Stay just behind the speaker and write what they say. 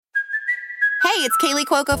Hey, it's Kaylee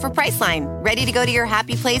Cuoco for Priceline. Ready to go to your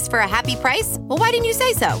happy place for a happy price? Well, why didn't you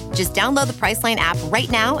say so? Just download the Priceline app right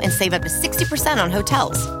now and save up to 60% on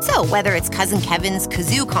hotels. So whether it's Cousin Kevin's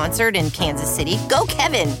Kazoo Concert in Kansas City, go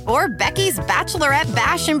Kevin, or Becky's Bachelorette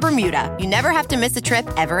Bash in Bermuda, you never have to miss a trip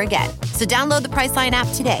ever again. So download the Priceline app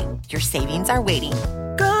today. Your savings are waiting.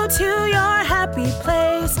 Go to your happy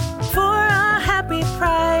place for a happy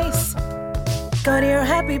price. Go to your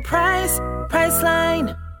happy price,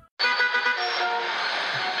 Priceline.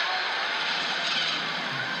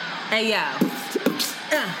 Hey, yo.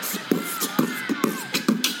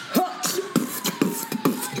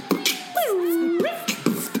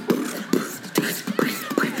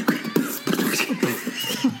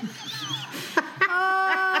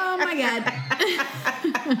 Oh, my God.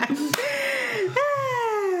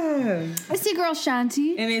 It's your girl,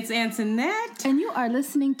 Shanti. And it's Antoinette. And you are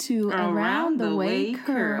listening to Around the Way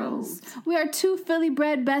Curls. We are two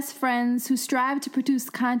Philly-bred best friends who strive to produce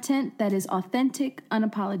content that is authentic,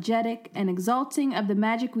 unapologetic, and exalting of the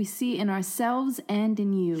magic we see in ourselves and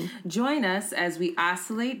in you. Join us as we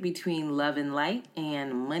oscillate between love and light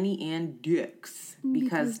and money and dicks.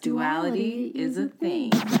 Because duality is a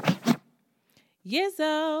thing.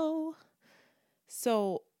 Yizzo.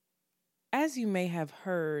 So, as you may have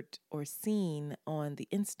heard or seen on the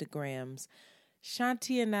Instagrams,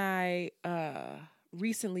 Shanti and I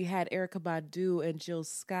recently had Erykah Badu and Jill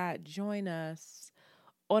Scott join us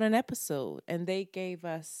on an episode, and they gave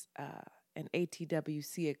us an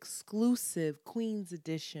ATWC exclusive Queen's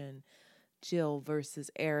Edition Jill versus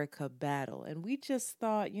Erykah battle. And we just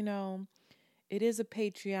thought, you know, it is a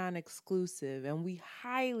Patreon exclusive, and we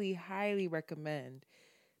highly, highly recommend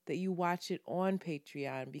that you watch it on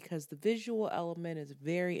Patreon because the visual element is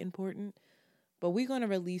very important. But we're going to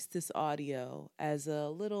release this audio as a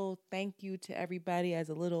little thank you to everybody, as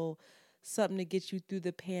a little something to get you through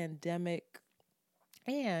the pandemic,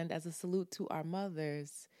 and as a salute to our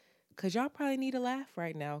mothers, because y'all probably need a laugh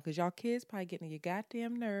right now because y'all kids probably getting on your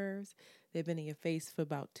goddamn nerves. They've been in your face for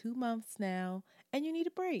about 2 months now, and you need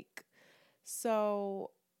a break. So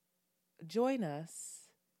join us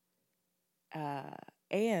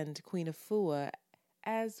and Queen Afua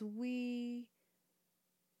as we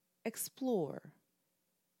explore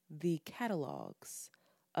the catalogs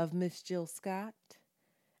of Miss Jill Scott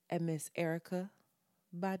and Miss Erykah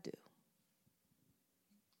Badu.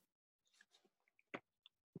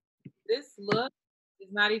 This look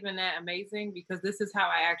is not even that amazing because this is how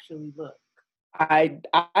I actually look. I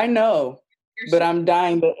know, but I'm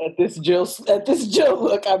dying at this Jill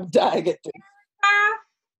look. I'm dying at this.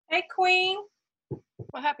 Hey, Queen.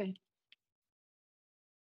 What happened?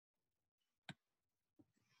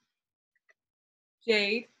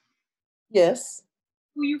 Jade. Yes.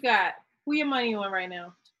 Who you got? Who your money on right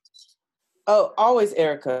now? Oh, always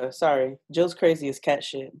Erykah. Sorry. Jill's crazy as cat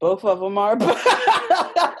shit. Both of them are. But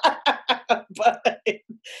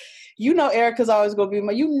you know Erykah's always going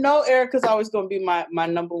to be my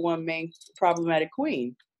number one main problematic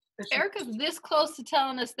queen. Erykah's this close to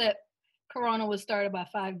telling us that Corona was started by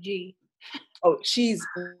 5G. Oh, she's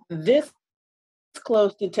this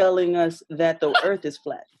close to telling us that the earth is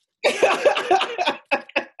flat.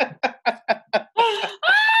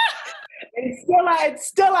 And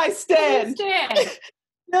still I stand. We had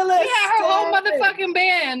her whole motherfucking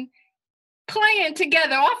band playing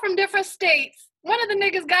together, all from different states. One of the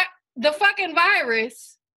niggas got the fucking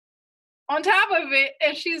virus on top of it,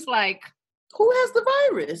 and she's like, who has the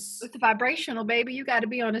virus? It's vibrational, baby. You got to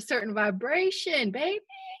be on a certain vibration, baby.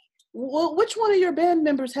 Well, which one of your band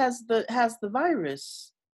members has the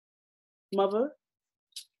virus, mother?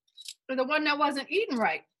 The one that wasn't eating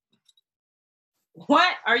right.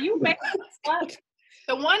 What? Are you making what?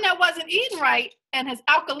 The one that wasn't eating right and his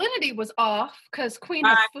alkalinity was off because Queen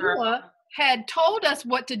Afua had told us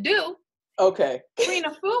what to do. Okay. Queen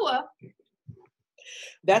Afua.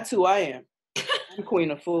 That's who I am. I'm Queen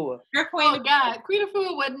Afua. You're Queen. Oh, God. Queen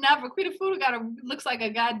Afua would never. Queen Afua looks like a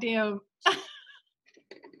goddamn...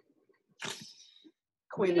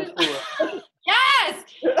 Queen Afua. Yes!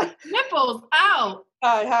 Nipples out.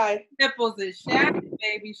 Hi. Nipples is shining,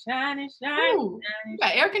 baby. Shining. You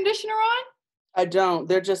got air conditioner on? I don't.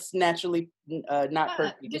 They're just naturally not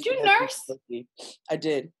perfect. Did you nurse? I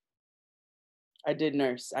did. I did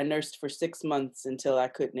nurse. I nursed for 6 months until I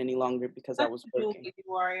couldn't any longer because I was working.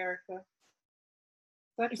 You are, Erykah.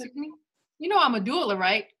 You know I'm a doula,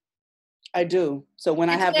 right? I do. So when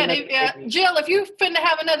I have Jill, if you finna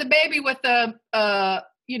have another baby with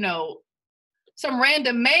some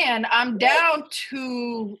random man, I'm down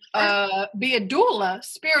to be a doula,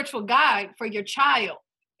 spiritual guide for your child.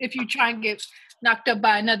 If you try and get knocked up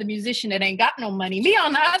by another musician that ain't got no money. Me,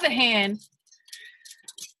 on the other hand,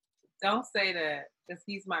 Don't say that, because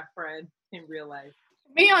he's my friend in real life.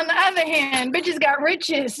 Me, on the other hand, bitches got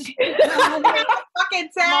riches. Fucking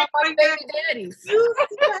tag my baby daddies. You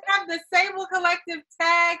have the Sable Collective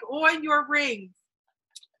tag on your rings.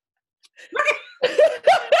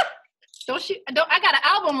 I got an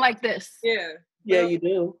album like this. Yeah. Yeah, you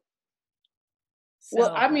do. So,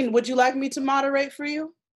 well, I mean, would you like me to moderate for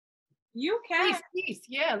you? You can. Please.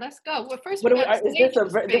 Yeah, let's go. Well, first, we're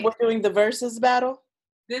doing the versus battle?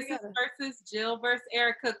 This is versus Jill versus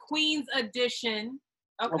Erykah, Queen's edition.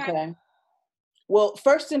 Okay. Well,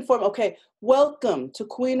 first and foremost, welcome to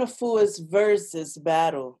Queen Afua's versus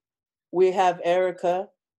battle. We have Erykah,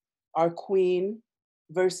 our queen,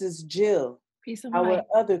 versus Jill, our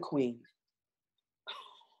other queen.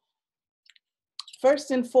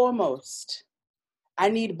 First and foremost, I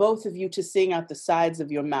need both of you to sing out the sides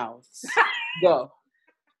of your mouths. Go.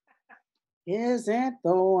 Isn't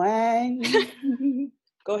the way?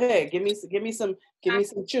 Go ahead. Give me some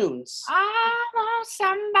tunes. I want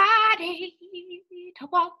somebody to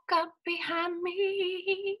walk up behind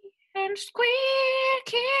me and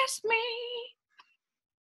kiss me.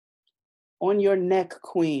 On your neck,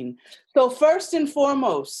 queen. So first and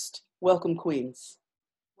foremost, welcome, queens.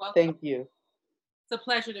 Welcome. Thank you. It's a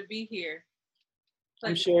pleasure to be here.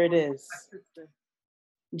 I'm sure it is.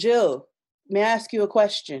 Jill, may I ask you a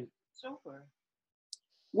question? Sure.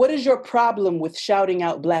 What is your problem with shouting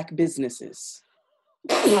out Black businesses?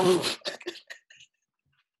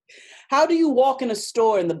 How do you walk in a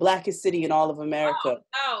store in the blackest city in all of America? Oh,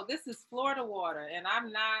 no, this is Florida water, and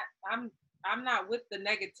I'm not with the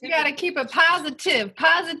negativity. You gotta keep it positive.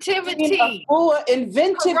 Positivity.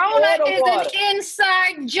 Invented Corona is water. An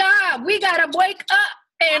inside job. We gotta wake up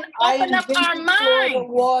and open up our mind.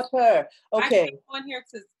 Water. Okay. I came on here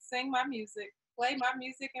to sing my music, play my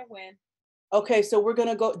music, and win. Okay, so we're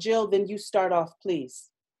gonna go, Jill. Then you start off, please.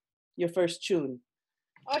 Your first tune.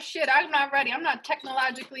 Oh shit! I'm not ready. I'm not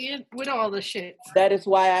technologically in with all the shit. That is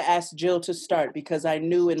why I asked Jill to start, because I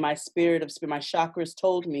knew in my spirit of my chakras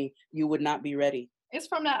told me you would not be ready. It's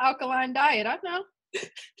from that alkaline diet. I know.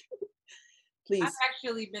 Please. I've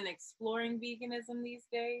actually been exploring veganism these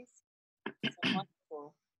days. It's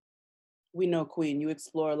wonderful. We know, Queen. You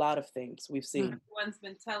explore a lot of things. We've seen. Everyone's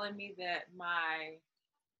been telling me that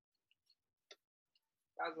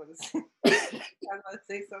I was going to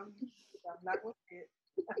say something. I'm not going to say it.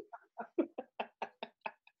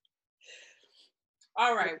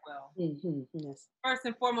 All right, well. Yes. First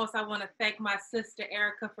and foremost, I want to thank my sister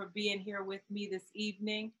Erykah for being here with me this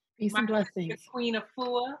evening. Peace and blessings. Queen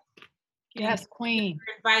Afua. Yes, Queen. You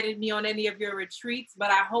never invited me on any of your retreats,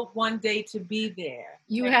 but I hope one day to be there.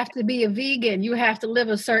 You have to be a vegan. You have to live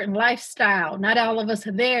a certain lifestyle. Not all of us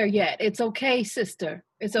are there yet. It's okay, sister.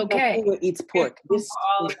 It's okay. Afua eats pork. This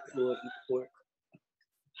Afua eats pork.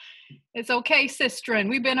 It's okay, sister.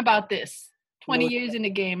 We've been about this 20 years in the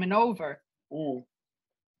game and over.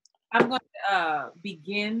 I'm going to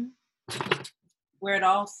begin where it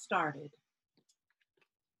all started.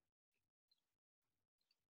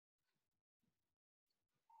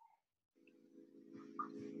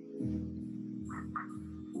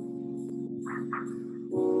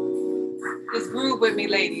 Just groove with me,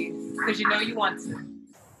 ladies, because you know you want to.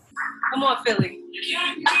 Come on, Philly. You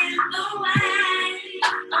can't get in the way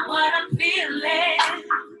of what I'm feeling.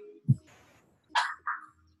 You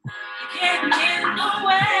can't get in the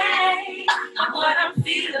way of what I'm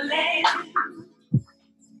feeling.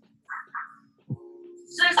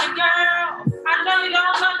 Sister girl, I know you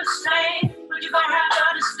don't understand, but you're gonna have to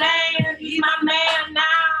understand. He's my man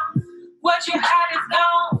now. What you had is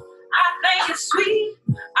gone. I think it's sweet.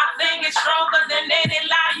 I think it's stronger than any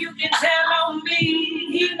lie you can tell on me.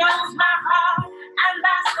 He knows my heart, and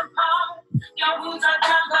that's the part. Your roots are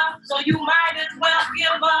dug up, so you might as well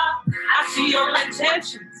give up. I see your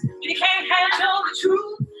intentions. You can't handle the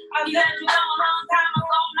truth. I let you know a long time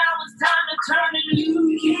ago. Now it's time to turn it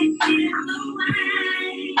loose. You can't get in the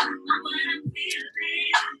way of what I'm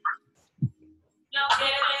feeling. Don't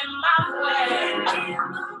get in my way.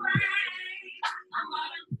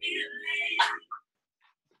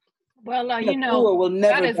 Well, you know,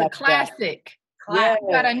 that is a classic. Yeah.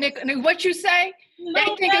 Got a what you say? They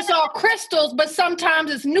think it's all crystals, but sometimes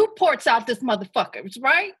it's Newports out this motherfucker,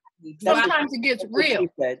 right? Sometimes it gets real.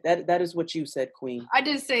 That is what you said, Queen. I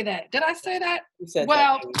did say that. Did I say that? You said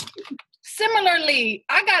well, that. Similarly,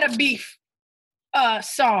 I got a beef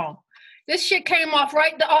song. This shit came off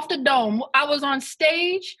off the dome. I was on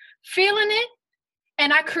stage feeling it,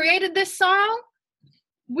 and I created this song.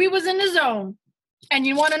 We was in the zone. And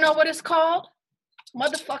you want to know what it's called?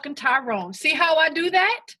 Motherfucking Tyrone. See how I do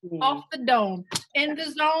that? Off the dome. In the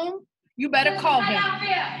zone. You better call him.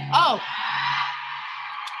 Oh.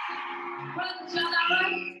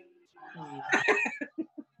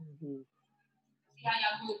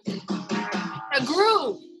 A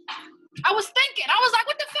groove. I was thinking. I was like,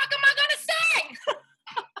 what the fuck am I gonna say?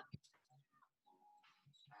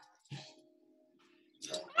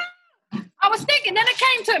 I was thinking, then it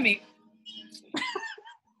came to me.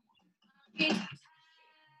 You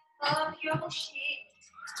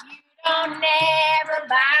don't never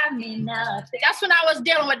buy me nothing. That's when I was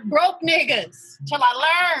dealing with broke niggas till I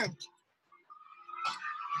learned.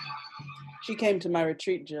 She came to my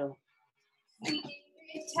retreat, Jill. Every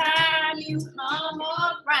time you come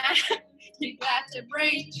around, you got to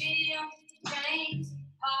bring Jim, James,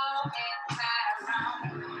 Paul, and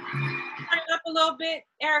Tyrone. Turn it up a little bit.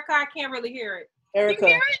 Erykah, I can't really hear it. Erykah, You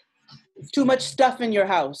hear it? it's too much stuff in your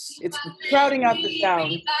house. It's crowding out the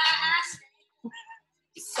sound.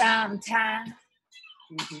 Sometime.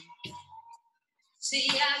 Mm-hmm. See,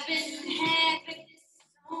 I've been having this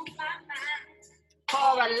on my mind for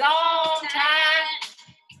a long time.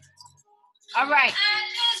 All right. I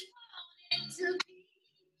just wanted to be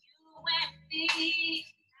you and me.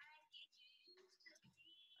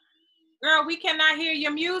 Girl, we cannot hear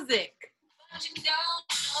your music. But you don't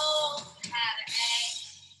know how to act.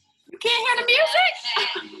 You can't hear the music?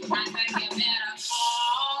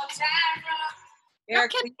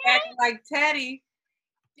 Erykah, you acting like Teddy.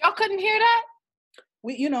 Y'all couldn't hear that?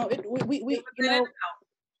 We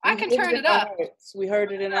I can turn it up. We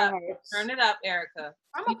heard it in our hearts. Turn it up, Erykah.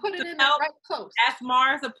 I'm going to put it in there right close. Ask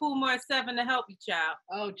Mars or Puma 7 to help you, child.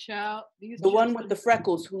 Oh, child. The one with the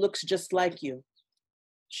freckles who looks just like you.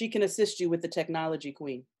 She can assist you with the technology,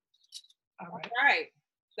 queen. All right.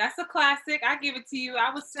 That's a classic. I give it to you.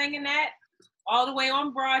 I was singing that all the way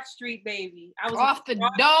on Broad Street, baby. I was off the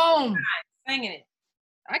dome singing it.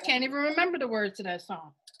 I can't even remember the words to that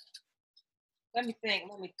song. Let me think.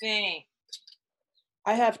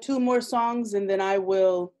 I have 2 more songs and then I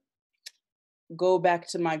will go back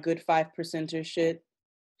to my good 5%er shit.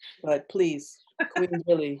 But please, Queen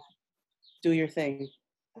Billy, do your thing.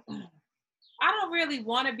 I don't really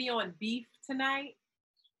want to be on beef tonight.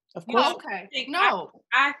 Of course. Oh, okay. No.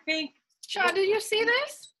 I think. Sean, did you see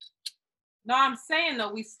this? No, I'm saying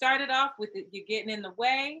though, we started off with it. You're getting in the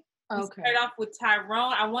way. Okay. We started off with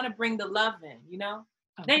Tyrone. I want to bring the love in, you know?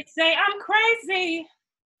 Okay. They say I'm crazy.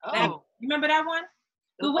 Oh. You remember that one?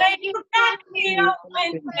 The way you got me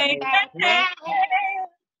open, baby.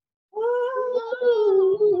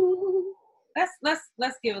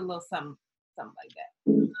 Let's give it a little something like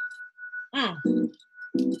that.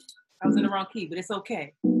 I was in the wrong key, but it's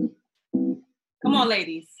okay. Come on,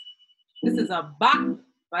 ladies. This is a bop.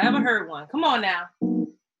 If I ever heard one. Come on now.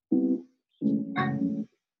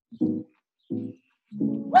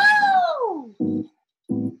 Woo!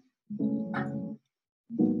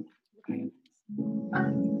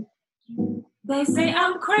 They say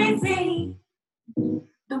I'm crazy.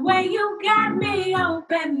 The way you got me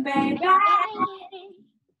open, baby.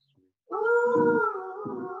 Ooh.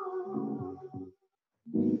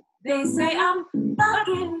 They say I'm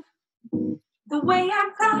bugging. The way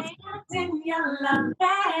I'm caught in your love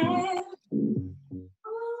bed.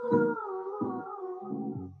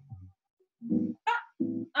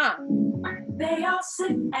 They all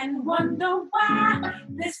sit and wonder why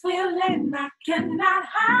this feeling I cannot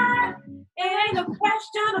hide. It ain't a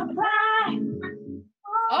question of pride.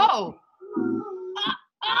 Oh.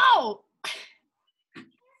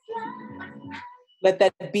 Let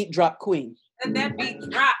that beat drop, queen. Let that beat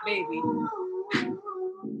drop, baby.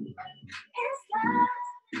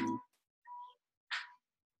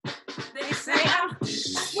 They say I'm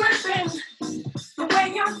slipping the way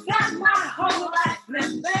you got my whole life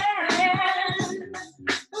living.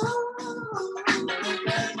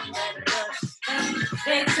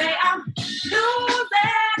 They say I'm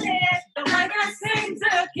losing it the way I seem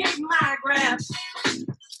to keep my grip,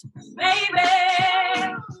 baby.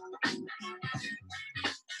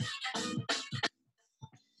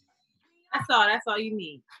 That's all you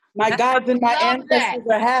need. My guides and my ancestors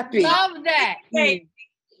are happy. Love that. Hey,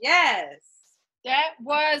 yes. That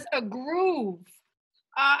was a groove.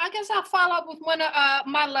 I guess I'll follow up with one of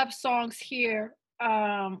my love songs here.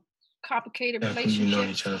 Complicated relationship. We've known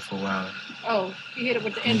each other for a while. Oh, you hit it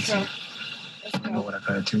with the intro. Let's go. You know what I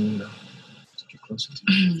gotta do, you know, to get closer to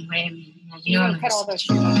you. Wait a minute. You don't cut all that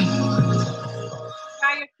shit out.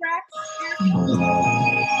 Fire track.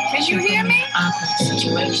 Can you hear me?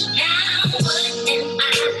 Situation. Now, what am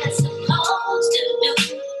I supposed to do?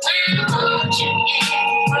 Why won't you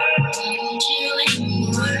ever hold you in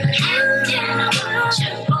words? How can I want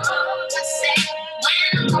you for myself when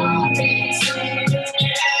I'm already so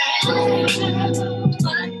scared?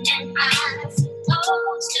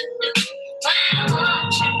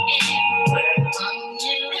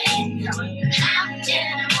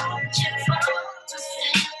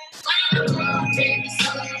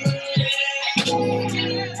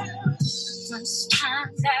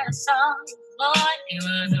 Lord, it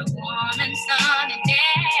was a warm and sunny day.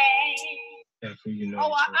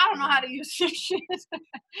 Oh, I don't know how to use this shit.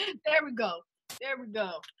 There we go.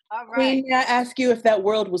 All right. Queen, may I ask you if that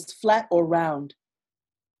world was flat or round?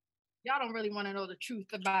 Y'all don't really want to know the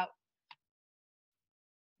truth about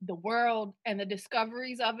the world and the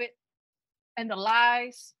discoveries of it and the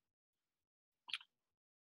lies.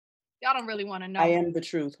 Y'all don't really want to know. I am the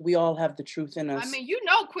truth. We all have the truth in us. I mean, you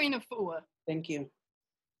know Queen Afua. Thank you.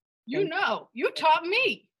 You know. You taught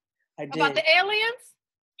me. I did. About the aliens,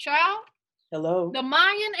 child. Hello. The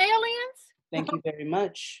Mayan aliens. Thank you very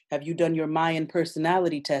much. Have you done your Mayan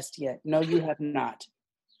personality test yet? No, you have not.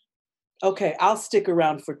 Okay, I'll stick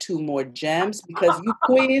around for 2 more gems because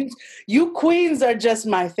you queens are just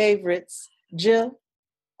my favorites. Jill?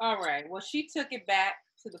 All right. Well, she took it back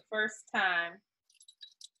to the first time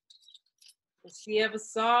that she ever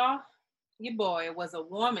saw your boy. It was a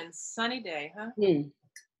warm and sunny day, huh?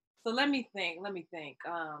 So let me think.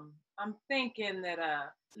 I'm thinking that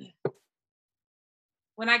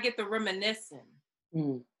when I get to reminiscing,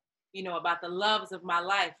 about the loves of my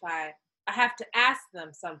life, I have to ask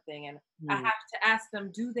them something, and I have to ask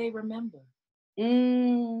them, do they remember?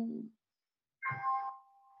 Do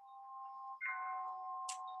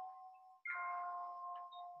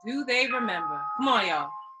they remember? Come on,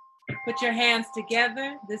 y'all. Put your hands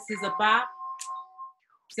together. This is a bop.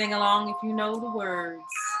 Sing along if you know the words.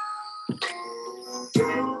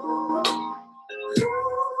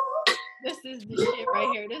 This is the shit right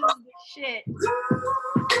here. This is the shit.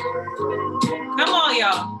 Come on,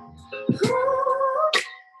 y'all.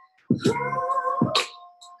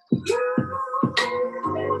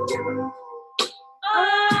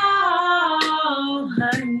 Oh,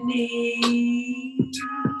 honey,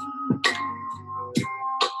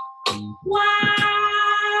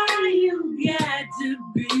 why you got to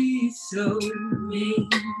be so mean?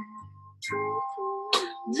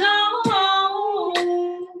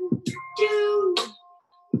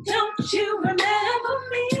 Don't you remember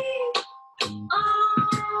me?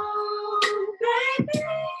 Oh, baby,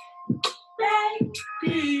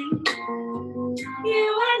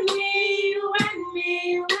 you and me,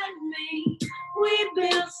 we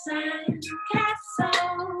built sand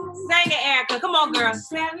castles. Sing it, Erykah. Come on, girl.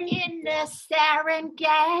 In the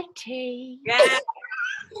Serengeti. Yeah.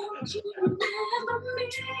 Don't you remember me?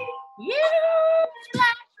 You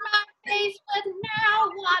flashed my face, but now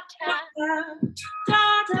water.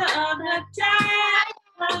 Daughter of the time.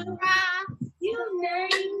 You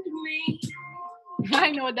named me. I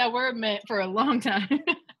didn't know what that word meant for a long time.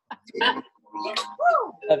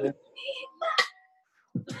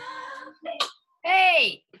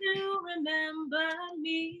 Hey! You remember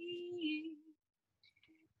me.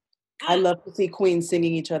 I love to see queens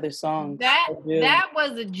singing each other's songs. That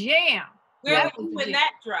was a jam. Where were you when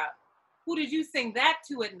that dropped? Who did you sing that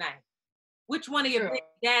to at night? Which one of your big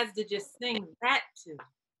dads did you sing that to?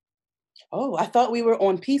 Oh, I thought we were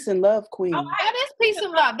on Peace and Love, Queen. Oh, that is Peace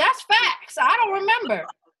and Love. That's facts. I don't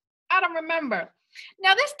remember.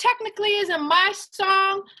 Now, this technically isn't my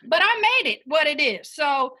song, but I made it what it is.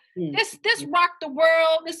 So this rocked the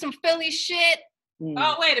world. This some Philly shit.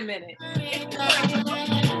 Oh, wait a minute.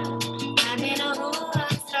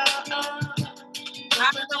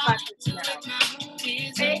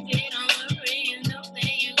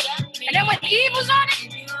 And then when Eve was on it.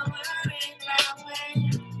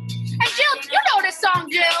 And Jill, you know this song,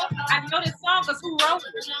 Jill. I know this song because who wrote it?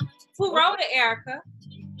 Who wrote it, Erykah?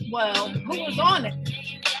 Well, who was on it?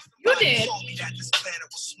 You did.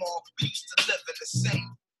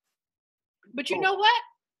 But you know what?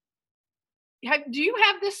 Do you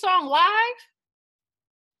have this song live?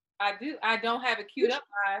 I do. I don't have it queued up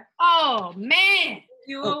live. Oh, man.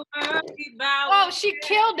 Oh, she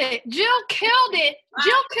killed it. Jill killed it.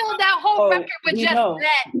 Jill killed that whole record with just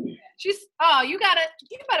that. You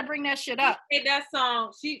better bring that shit up. Made that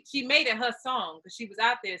song. She made it her song because she was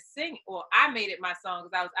out there singing. Or I made it my song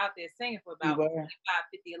because I was out there singing for about 55,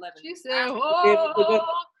 50, 11. She said, "Oh."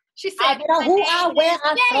 She said, "Who I wear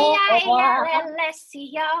I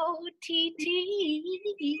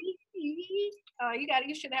Oh,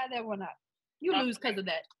 you should have that one up. You lose because of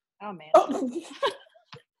that. Oh man.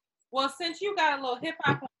 Well, since you got a little hip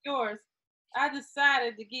hop on yours, I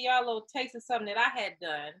decided to give y'all a little taste of something that I had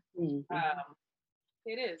done.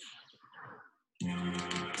 It is.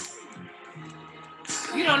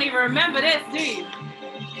 You don't even remember this, do you?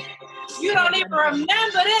 You don't even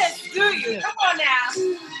remember this, do you? Come on now.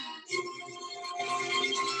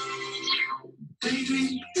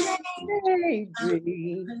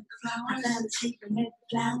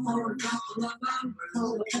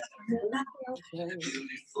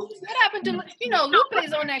 What happened to, Lupe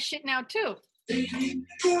is on that shit now too.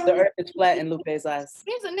 The earth is flat in Lupe's eyes.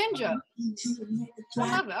 He's a ninja.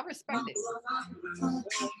 I love it. I respect it.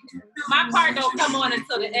 My part don't come on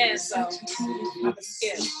until the end, so I'm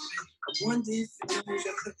scared. One day, I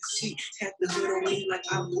could see, had the hood on me like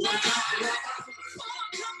I was.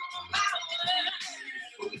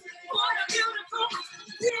 What a beautiful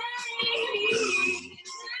day.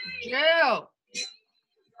 Yeah.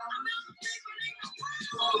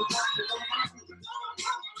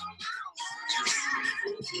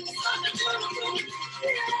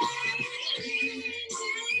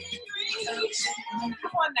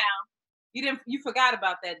 Come on now. You forgot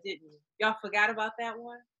about that, didn't you? Y'all forgot about that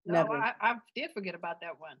one? No, Never. I did forget about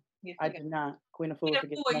that one. I did not. Queen of Fools.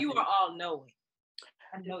 You are all knowing.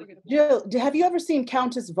 I know you. Jill, have you ever seen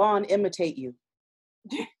Countess Vaughn imitate you?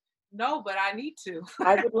 No, but I need to.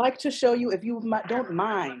 I would like to show you if you don't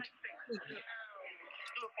mind.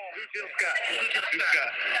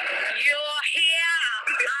 You're here.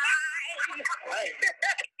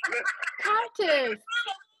 Countess.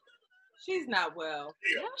 She's not well.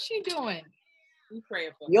 How's she doing? We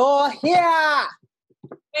praying for her. You're here.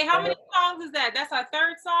 Hey, how many songs is that? That's our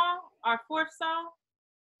third song? Our fourth song?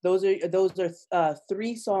 Those are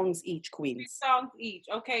 3 songs each, Queens. 3 songs each.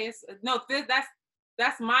 Okay,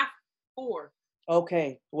 that's my 4.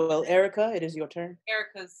 Okay. Well, Erykah, it is your turn.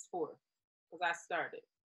 Erykah's 4, because I started.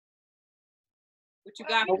 What you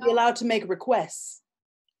got? Are we allowed to make requests?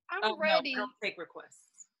 I'm ready. No, don't take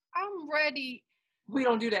requests. I'm ready. We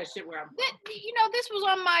don't do that shit where I'm from. This was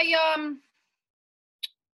on my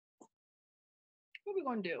what are we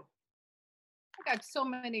gonna do? I got so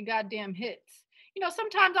many goddamn hits.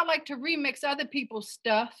 Sometimes I like to remix other people's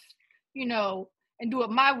stuff, and do it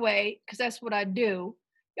my way, because that's what I do.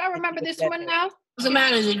 Y'all remember this one now? What's the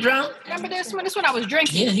matter? Is he drunk? Remember this one? This one I was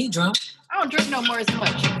drinking. Yeah, he drunk. I don't drink no more as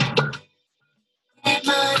much.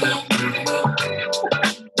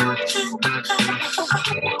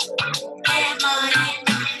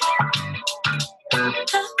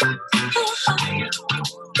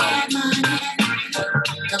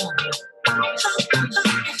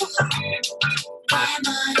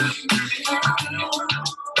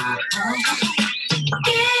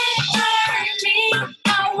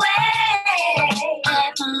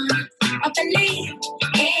 I believe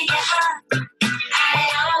in your heart. I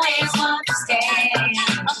always want to stay.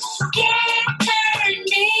 Can't turn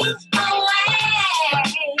me away.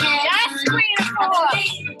 That's Queen of Fools.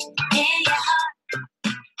 In your heart,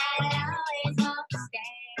 I always want to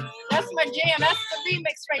stay. That's my jam. That's the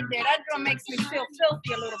remix right there. That drum makes me feel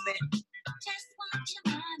filthy a little bit.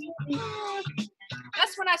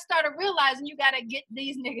 That's when I started realizing you gotta get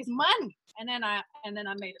these niggas money. And then I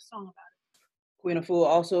made a song about it. Queen of Fool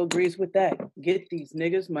also agrees with that. Get these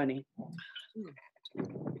niggas money.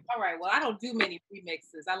 All right. Well, I don't do many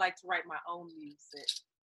remixes. I like to write my own music.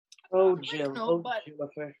 Oh, Jill.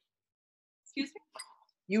 Jennifer. Excuse me?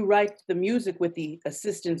 You write the music with the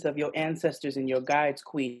assistance of your ancestors and your guides,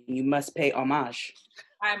 Queen. You must pay homage.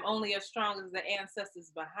 I am only as strong as the ancestors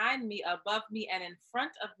behind me, above me, and in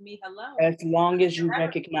front of me. Hello. As long as you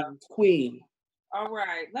recognize Queen. All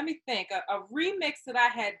right. Let me think. A remix that I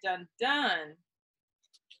had done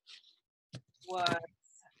was,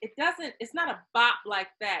 it's not a bop like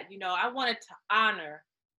that. I wanted to honor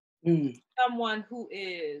someone who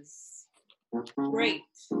is great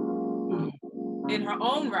in her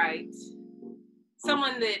own right.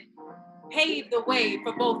 Someone that paved the way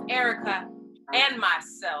for both Erykah and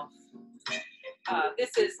myself.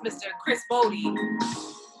 This is Mr. Chris Badu,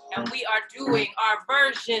 and we are doing our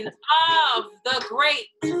version of the great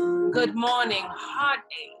Good Morning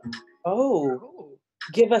Heartache. Oh,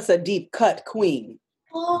 give us a deep cut, Queen.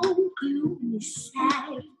 Oh, gloomy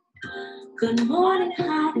sad. Good morning,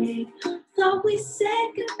 heartache. Thought we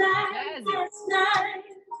said goodbye last night.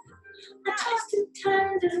 I tossed and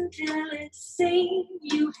turned until it seemed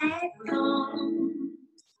you had gone.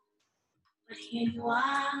 But here you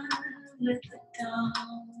are with the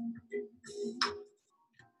dawn.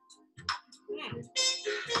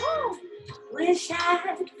 Wish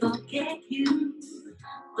I'd forget you,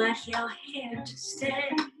 but you're here to stay.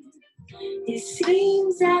 It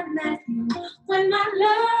seems I met you when my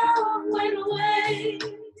love went away.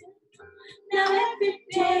 Now every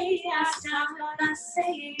day I start by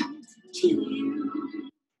saying to you,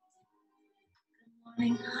 good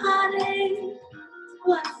morning, heartache,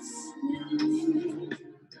 what's new?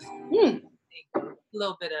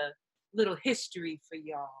 Little history for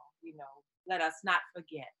y'all, let us not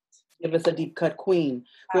forget. Give us a deep cut, Queen.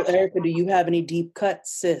 Well, Erykah, do you have any deep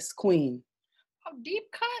cuts, sis, Queen? Oh,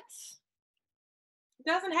 deep cuts? It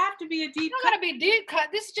doesn't have to be a deep cut. It don't gotta be deep cut.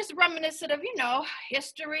 This is just reminiscent of,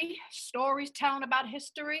 history, stories telling about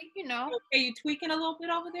history, Okay, you tweaking a little bit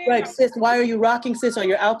over there? Right, sis, why are you rocking, sis? Are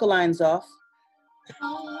your alkalines off?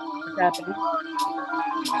 What's happening?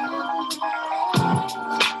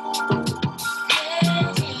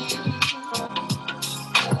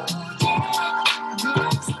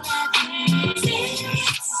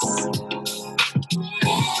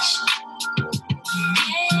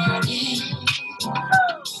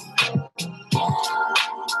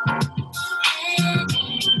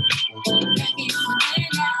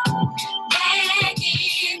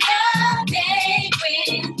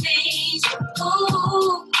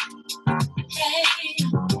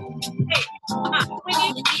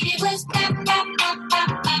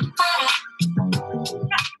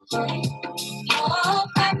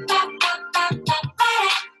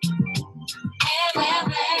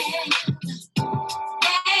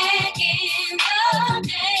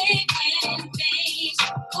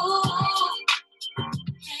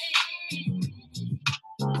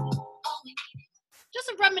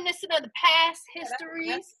 Just reminiscent of the past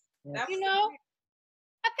histories, I think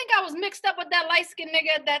I was mixed up with that light-skinned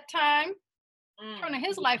nigga at that time, turning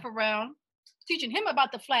his life around, teaching him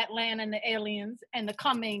about the flat land and the aliens and the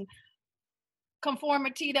coming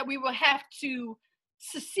conformity that we will have to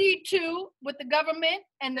secede to with the government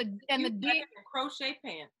and the crochet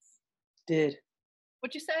pants.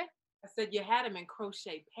 What you say? I said you had him in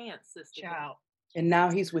crochet pants, sister. Child. And now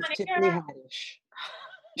he's with Tiffany Haddish.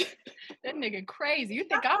 That nigga crazy. You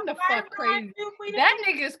think I'm the fuck crazy? That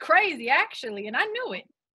nigga's crazy, actually, and I knew it.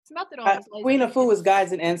 Smelt it on his life. Queen of Fua's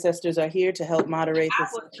guides and ancestors are here to help moderate this.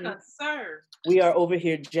 I was concerned. We are over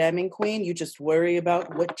here jamming, Queen. You just worry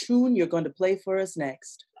about what tune you're going to play for us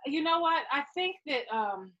next. You know what? I think that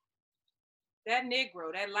that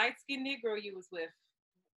Negro, that light-skinned Negro you was with,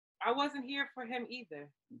 I wasn't here for him either.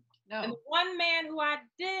 No. And the one man who I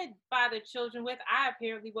did father children with, I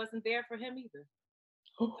apparently wasn't there for him either.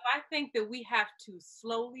 So I think that we have to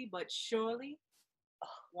slowly but surely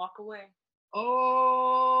walk away.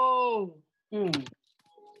 Oh. This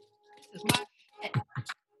is my shit. Come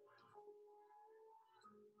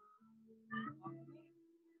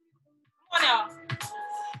on, y'all.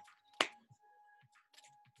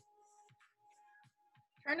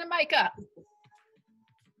 Turn the mic up.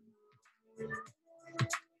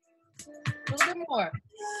 A little bit more.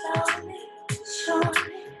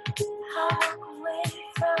 Slowly, walk away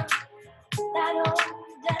from that old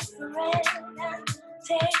desperate and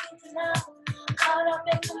take love. Caught up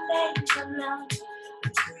in the maze of love.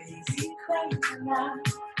 Crazy love.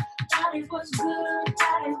 Thought it was good,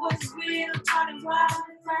 thought it was real, thought it was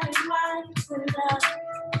to love.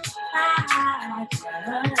 I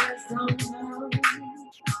just don't know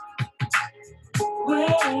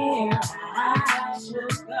where I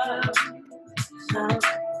should go. So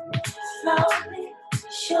slowly,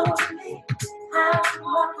 surely, I'll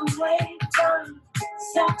walk away from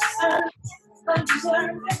self-service,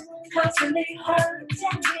 undeserving, constantly hurt and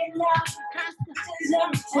get lost.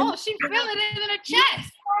 Oh, she feeling it in her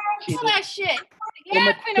chest. Feel that shit.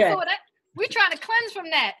 Yeah, Queen of Fua. We trying to cleanse from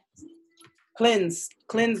that. Cleanse,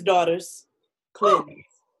 daughters. Cleanse.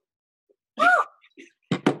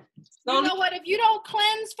 You know what? If you don't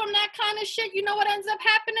cleanse from that kind of shit, you know what ends up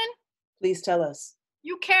happening? Please tell us.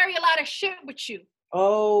 You carry a lot of shit with you.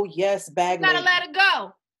 Oh, yes, bag You gotta let it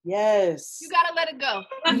go. Yes. You gotta let it go.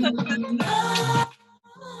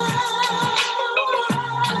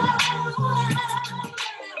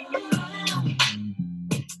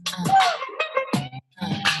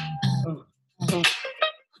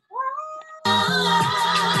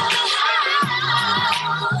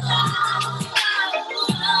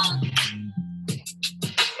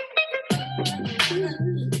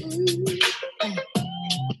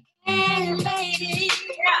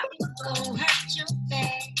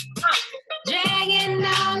 Dragging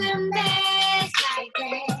all them bags like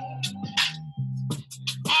that.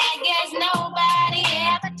 I guess nobody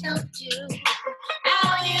ever told you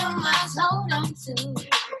all you must hold on to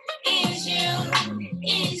is you,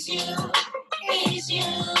 is you, is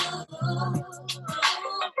you.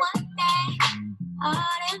 One day,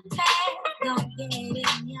 all them bags gon' get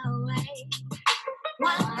in your way.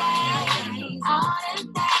 One day, all them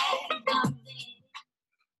bags gon' get.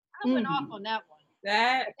 I went off on that one.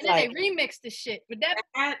 That and then they remixed the shit. But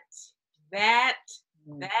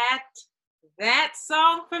that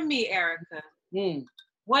song for me, Erykah.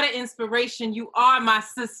 What an inspiration you are, my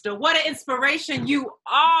sister. What an inspiration you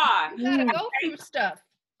are. You gotta go through stuff.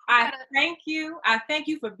 I thank you. I thank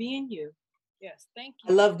you for being you. Yes, thank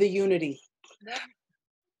you. I love the unity.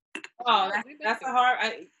 Oh, that's a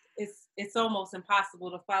hard. it's almost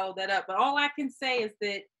impossible to follow that up. But all I can say is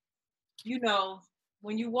that, you know,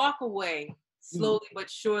 when you walk away slowly but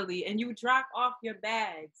surely and you drop off your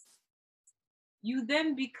bags, you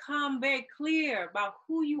then become very clear about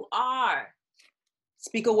who you are.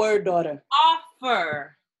 Speak a word, daughter.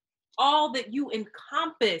 Offer all that you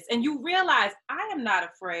encompass, and you realize, I am not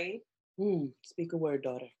afraid. Speak a word,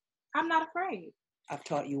 daughter. I'm not afraid. I've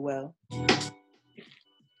taught you well.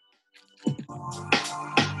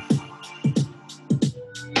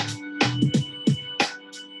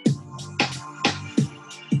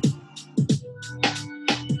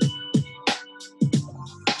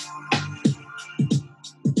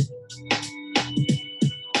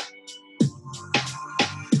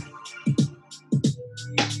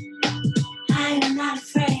 I am not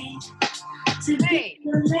afraid to be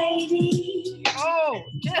the lady. Oh,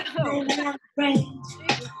 Jill. I'm not afraid.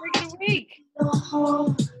 Jesus, freaking week.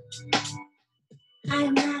 Oh,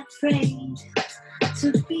 I'm not afraid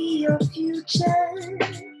to be your future.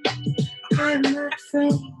 I'm not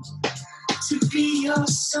afraid to be your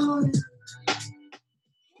soul. In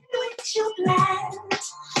which you plant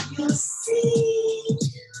your seed.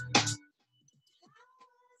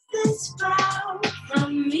 This sprout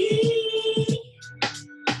from me.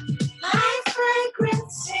 My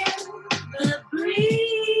fragrance in the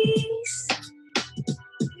breeze.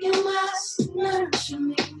 You must nurture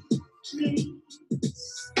me, please.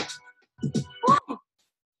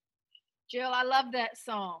 Jill, I love that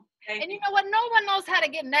song. And you know what? No one knows how to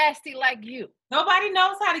get nasty like you. Nobody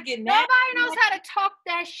knows how to get nasty. Nobody knows how to talk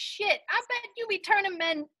that shit. I bet you be turning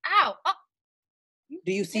men out. Oh.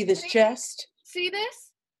 Do you see this chest? See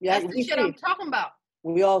this? Yeah, that's the shit I'm talking about.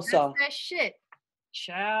 We all saw. That shit.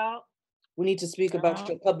 Child. We need to speak about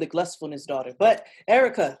your public lustfulness, daughter. But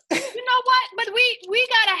Erykah. You know what? But we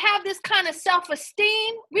gotta have this kind of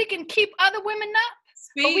self-esteem. We can keep other women up.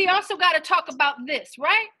 But we also gotta talk about this,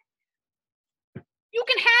 right? You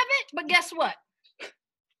can have it, but guess what?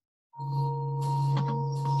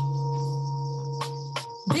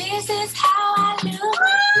 This is how I look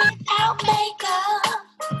without makeup.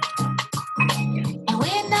 And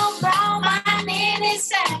with no brown, my name is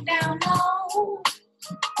sat down low.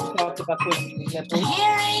 Talked about pussy. My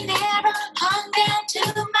hair ain't never hung down to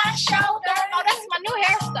my shoulder. Oh, that's my new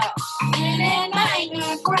hairstyle. And it might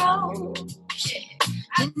not grow. Shit,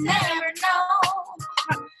 I never know.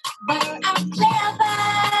 But I'm clever.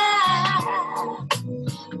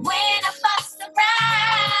 When I bust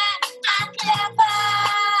around, I'm clever.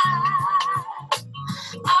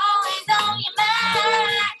 Always on your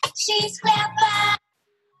mind, she's clever.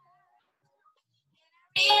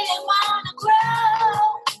 Really wanna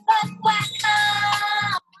grow, but why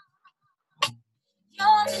come?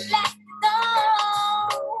 You're the last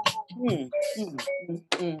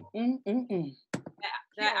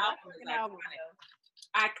That album is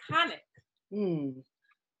iconic.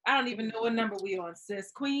 I don't even know what number we on,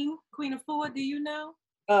 sis. Queen of Four, do you know?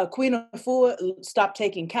 Queen of Four stopped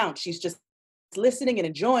taking count. She's just listening and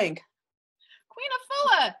enjoying. Queen of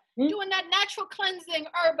Four, doing that natural cleansing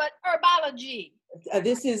herbology.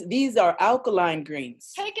 These are alkaline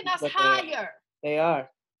greens. Taking us higher. They are.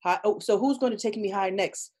 So who's going to take me high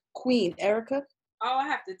next? Queen, Erykah? Oh, I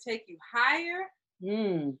have to take you higher?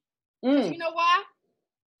 You know why?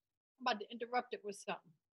 I'm about to interrupt it with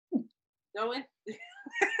something. Don't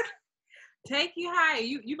take you higher.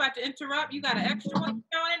 You about to interrupt? You got an extra one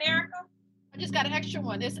going in, Erykah? I just got an extra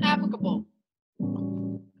one. It's applicable.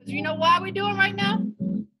 Because you know why we're doing right now?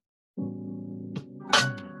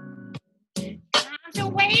 Time to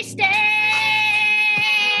waste it.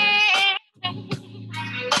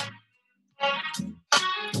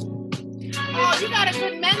 Oh, you got a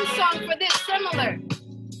good men's song for this, similar.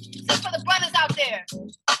 This is for the brothers out there.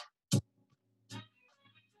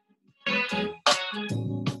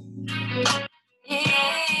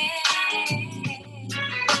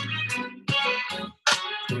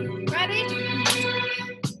 Ready?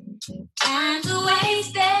 Time to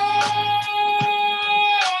waste it.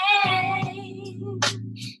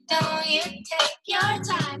 Don't you take your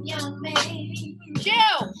time, young man.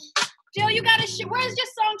 Jill, you gotta where's your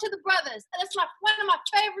song to the brothers? That's one of my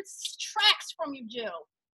favorite tracks from you, Jill.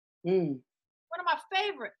 One of my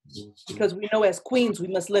favorites. Because we know as queens, we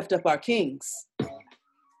must lift up our kings.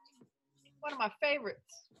 One of my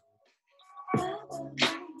favorites.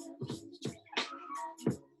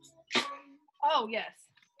 Oh, yes.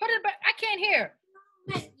 Put it back. I can't hear.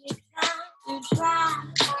 To try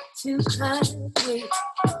to cut it.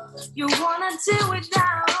 You wanna do it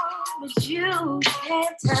now, but you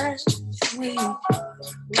can't touch me.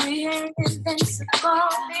 We ain't invincible.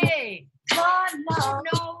 Hey. Lord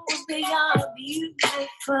knows they are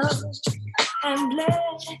beautiful and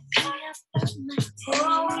blessed.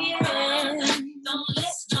 Oh yeah. Don't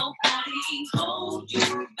let nobody hold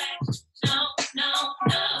you back. No.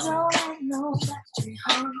 Don't let nobody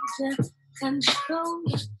hold you, control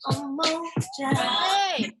you, or mold you.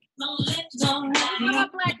 Hey! Don't let nobody What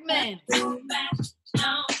about black men? hold you back.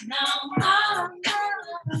 No.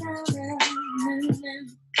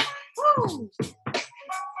 Woo!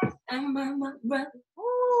 I'm my brother.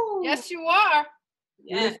 Woo! Yes, you are.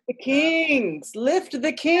 Yes. Lift the kings. Lift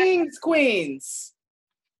the kings, queens.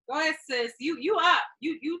 Go ahead, sis. You up.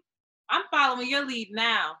 You I'm following your lead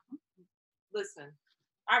now. Listen,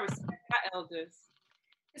 I respect my elders.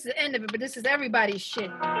 This is the end of it, but this is everybody's shit.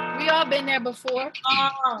 We all been there before.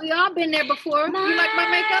 Oh. We all been there before. You like my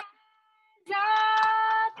makeup?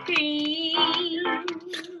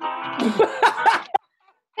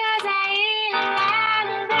 Cause I eat a lot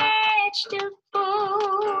of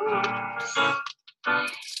vegetables.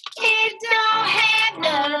 It don't have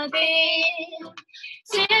nothing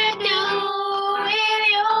to do with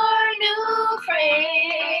your new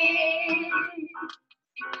friend.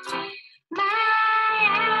 My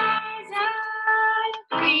eyes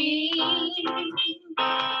are green.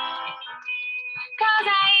 Cause I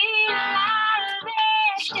eat a lot of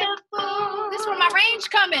vegetables. This is where my range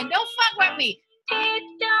coming. Don't fuck with me. It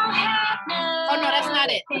don't have nothing. Oh no, that's not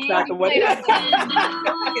it. That's not the one.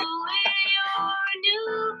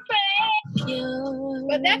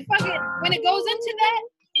 But that fucking, when it goes into that,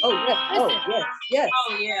 Oh, yes. listen. Oh, yes.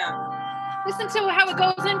 Oh yeah. Listen to how it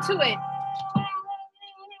goes into it.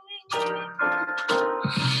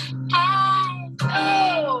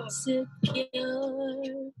 I'm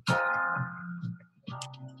secure,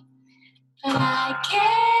 but I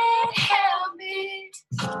can't help it.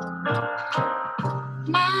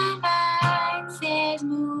 My mind says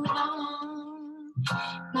move on.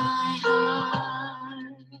 My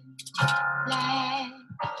heart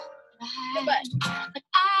But but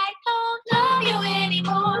I don't love you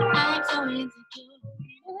anymore. I'm so insecure.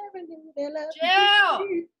 Jill,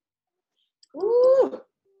 Ooh.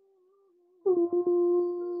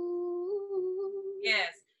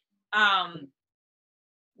 Yes.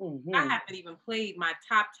 Mhm. I haven't even played my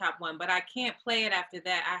top one, but I can't play it after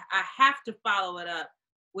that. I have to follow it up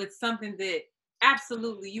with something that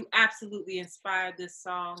you absolutely inspired this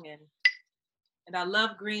song, and I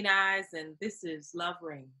love Green Eyes, and this is Love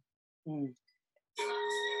Rain. Mm.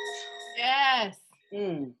 yes.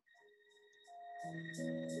 Mm.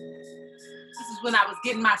 This is when I was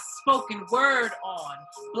getting my spoken word on.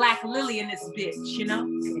 Black Lily in this bitch, you know?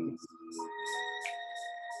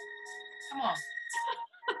 Come on.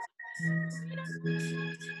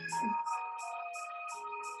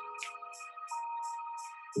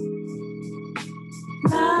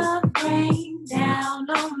 Love rain down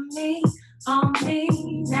on me,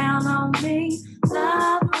 down on me.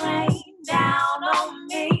 Love rain down on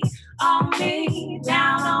me,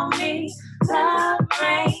 down on me. Love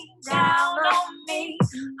rain down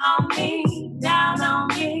on me, down on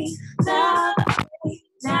me. Love rain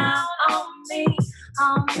down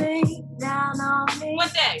on me, down on me.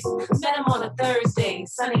 What day? Met him on a Thursday,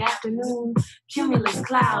 sunny afternoon, cumulus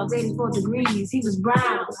clouds, 84 degrees. He was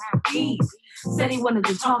brown, deep. Said he wanted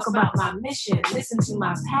to talk about my mission, listen to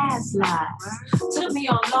my past lives. Took me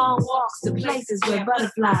on long walks to places where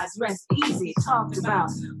butterflies rest easy. Talked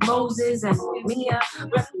about Moses and Mia,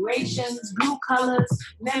 reparations, blue colors,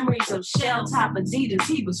 memories of shell-top Adidas.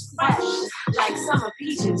 He was fresh, like summer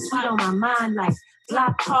peaches, sweet on my mind like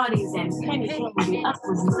block parties and penny candy. Up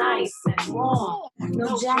was nice and warm.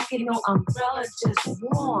 No jacket, no umbrella, just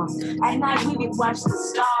warm. At night we would watch the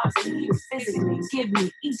stars and he would physically give me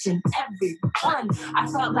each and every one. I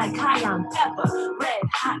felt like cayenne pepper, red,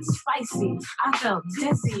 hot, spicy. I felt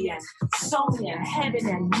dizzy and Sonia, heaven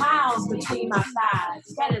and miles between my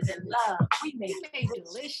thighs. Better than love, we made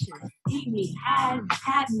delicious. He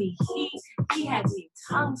had me, he had me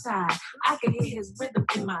tongue-tied. I could hear his rhythm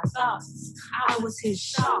in my thoughts. I was his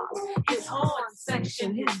sharp, his horn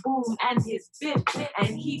section, his boom and his bip,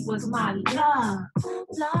 and he was my love.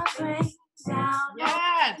 Love rain down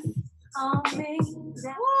Yes. on me.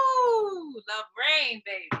 Down. Woo! Love Rain,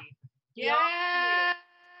 baby. Yes.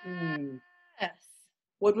 Mm.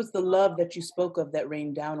 What was the love that you spoke of that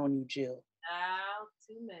rained down on you, Jill? Oh,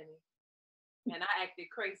 too many. And I acted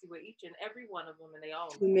crazy with each and every one of them, and they all.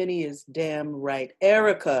 Too many is damn right.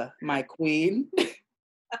 Erykah, my queen.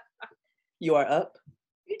 You are up.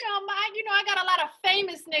 I got a lot of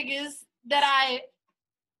famous niggas that I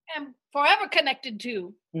am forever connected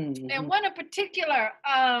to. Mm-hmm. And one in particular,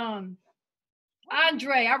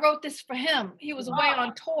 Andre, I wrote this for him. He was away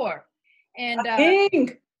on tour. And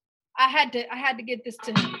King. I had to get this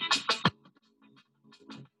to him.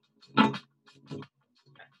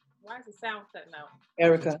 Why is the sound cutting out?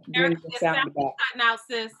 Erykah, bring Erykah, your sound back. Cutting out,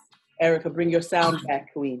 sis. Erykah, bring your sound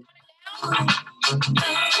back, queen.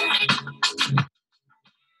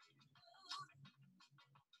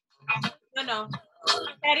 No.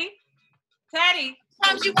 Teddy.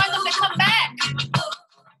 Sometimes you want them to come back.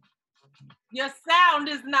 Your sound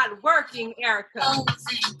is not working, Erykah.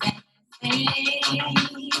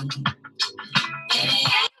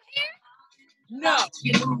 No.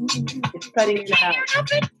 It's cutting in and out.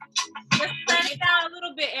 Just turn it down a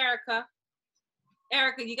little bit, Erykah.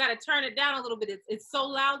 Erykah, you got to turn it down a little bit. It's so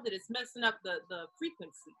loud that it's messing up the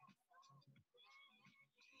frequency.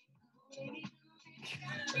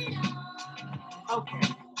 Okay.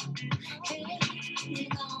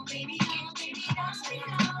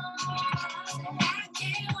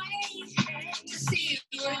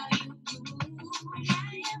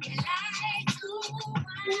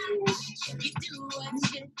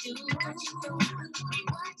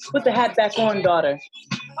 Put the hat back on, daughter.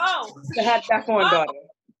 Oh. Put the hat back on, daughter.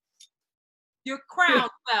 Your crown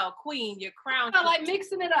fell, queen. Your crown I like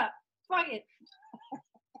mixing it up. Fuck it.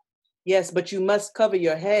 Yes, but you must cover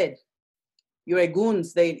your head. Your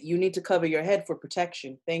eguns, you need to cover your head for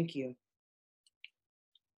protection. Thank you.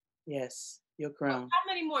 Yes, your crown. How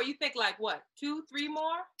many more? You think like what? 2, 3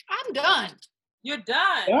 more? I'm done. You're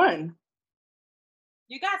done. Done.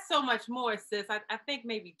 You got so much more, sis. I think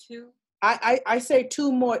maybe 2. I say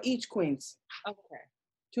 2 more each, queens. Okay.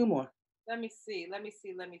 2 more. Let me see.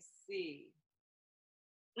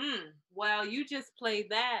 Well, you just played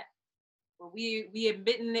that. But we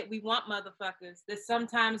admitting that we want motherfuckers. That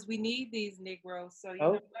sometimes we need these Negroes. So you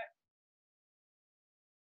know what?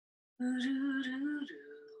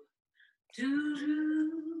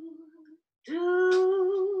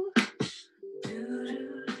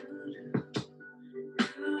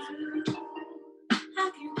 I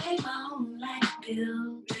can pay my own light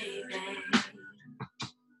bill, baby.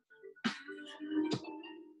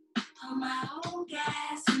 Put my own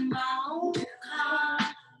gas in my own car.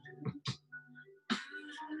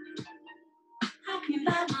 I can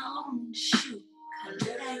buy my own shoe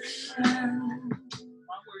collection.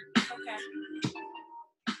 Okay.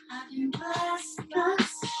 I can bless the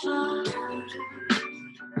sun.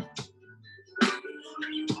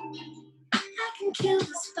 I can kill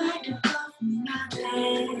the spider above my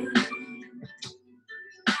bed.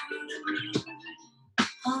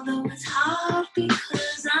 Although it's hard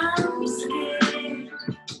because I'm scared.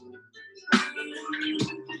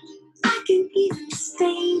 I can even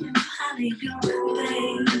stain and polyurethane.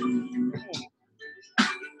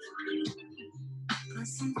 But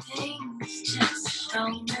some things just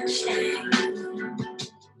don't change.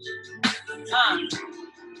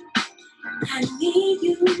 I need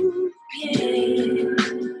you, yeah.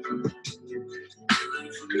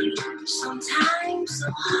 Sometimes so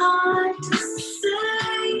hard to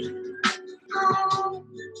say. Oh,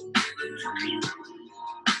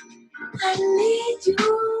 I need you.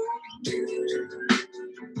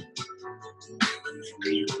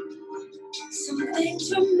 Some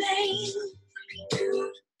things remain.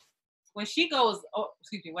 When she goes,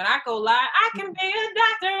 when I go live, I can be a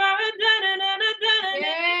doctor or a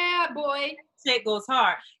Yeah, boy. Shit goes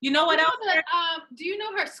hard. You know what else? Do you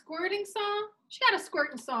know her squirting song? She got a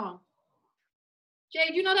squirting song. Jay,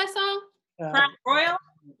 do you know that song? Crown Royal?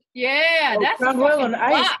 Yeah, that's Crown Royal on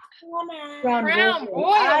Ice. Crown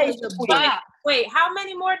Royal is a bop. Wait, how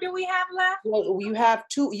many more do we have left? Well, you have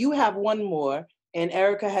 2. You have 1 more, and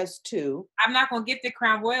Erykah has 2. I'm not gonna get the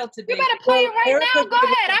Crown Royal today. You better play it right now. Go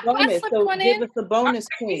ahead. I slipped one in. Give us a bonus,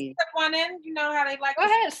 queen. Slip one in. You know how they like. Go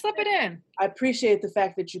ahead, slip it in. I appreciate the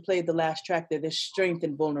fact that you played the last track there. There's strength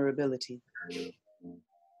and vulnerability.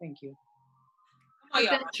 Thank you. Come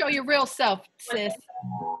on, y'all. Show your real self, sis.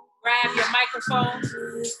 Grab your microphone.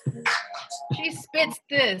 She spits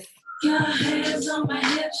this. Your hands on my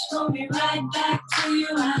hips, pull me right back to you.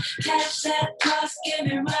 I catch that bus, give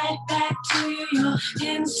it right back to you.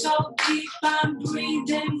 You're in so deep, I'm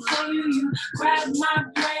breathing for you. You grab my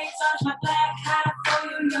brain, touch my black high for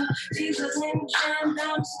you. Your diesel's in jam,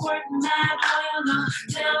 I'm squirting that oil.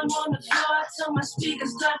 Down on the floor till my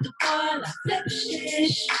speakers start to boil. I flip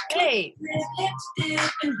shit, hey, lips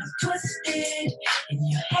dip and I'm twisted. In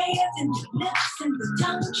your hands and your lips and the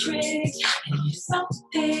tongue tricks. And you're so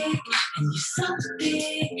thick. And you're so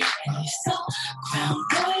big, and you're so Crown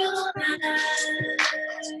Royal on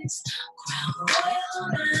ice, Crown Royal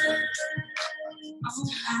on ice,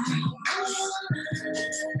 Crown Royal on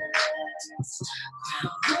ice,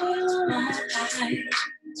 Crown Royal on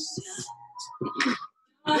ice.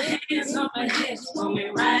 My hands on my hips, pull me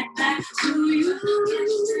right back to you.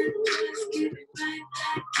 Give it right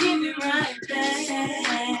back, give it right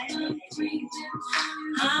back.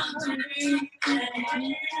 I'm breathing.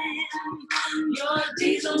 Your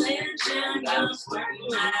diesel engine goes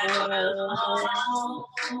working right along.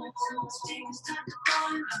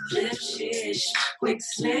 Flip shish, quick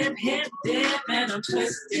slip, hip dip, and I'm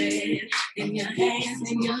twisted. In your hands,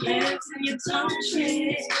 in your lips, and your tongue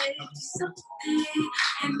trick. So big,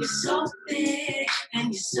 and you're so big,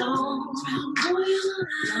 and you're so royal.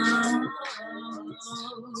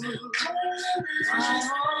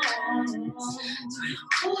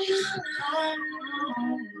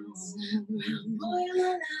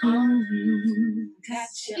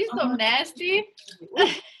 She's so nasty.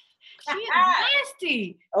 She's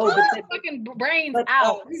nasty. Oh, Pull but her fucking brains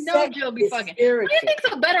out. You know Jill be fucking. Who do you think's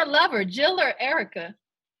a better lover, Jill or Erykah?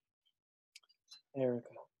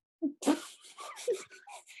 Erykah.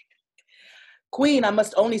 Queen, I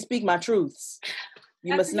must only speak my truths.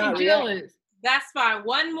 You must not react. That's fine.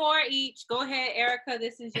 One more each. Go ahead, Erykah.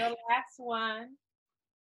 This is your last one.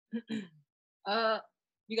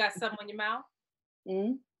 You got something on your mouth?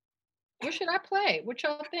 Mm-hmm. What should I play? What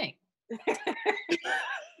y'all think?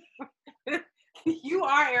 You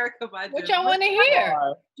are Erykah Badu. What y'all want to hear?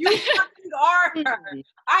 You fucking are her.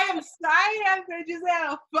 I have just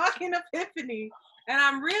had a fucking epiphany, and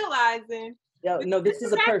I'm realizing. Yo, no, this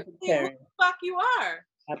is a perfect pairing. Who the fuck you are?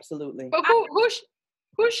 Absolutely. But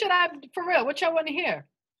who should I, for real? What y'all want to hear?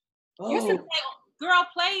 You should girl,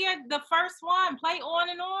 play the first one. Play On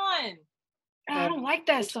and On. I don't like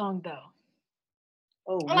that song though.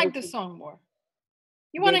 I like this song more.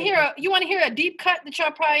 You want to hear a deep cut that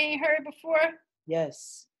y'all probably ain't heard before?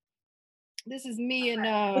 Yes. This is me and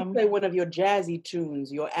Let's play one of your jazzy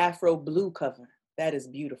tunes, your Afro blue cover. That is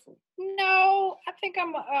beautiful. No, I think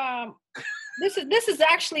I'm this is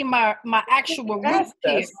actually my actual roots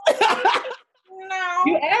here. No.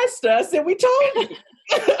 You asked us and we told you.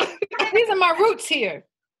 These are my roots here.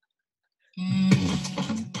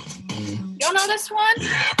 Y'all know this one?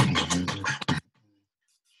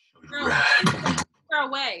 Girl,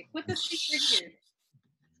 away. Put the speaker here.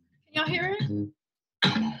 Can y'all hear it? No?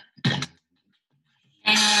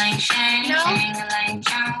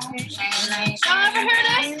 Y'all ever heard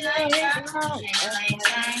that?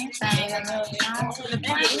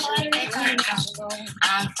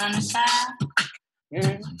 I'm from the South.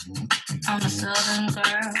 I'm a Southern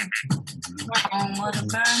girl. Home of the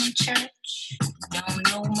burning church. Don't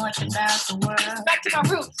know much about the world. Back to my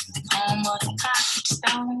roots. Home of the pocket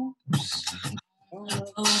stones. Home of the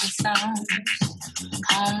booty songs.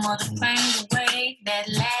 Home of the fade away that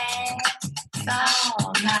lasts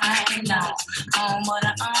all night long. Home of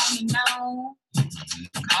the on.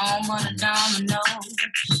 Home of the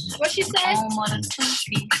dominoes. What she said? Home of the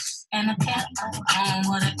two-piece and the pepper. Home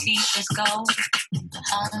of the teeth that's gold.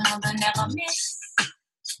 Home of the never miss.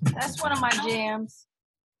 That's one of my jams.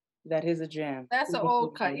 That is a jam. That's an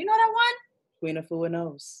old cut. You know that one? Queen of Fua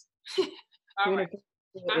knows. All right.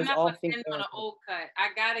 I'm not going to end on an old cut. I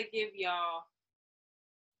got to give y'all.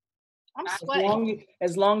 I'm sweating.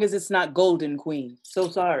 As long as it's not Golden Queen. So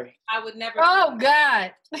sorry. I would never. Oh,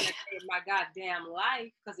 God. My goddamn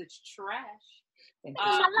life, because it's trash. Living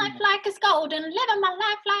my life like it's golden. Living my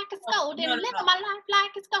life like it's golden. No. Living my life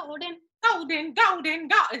like it's golden. Golden.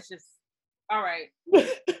 It's just, all right.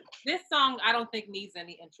 This song, I don't think needs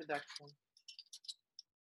any introduction.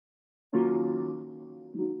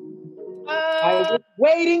 I was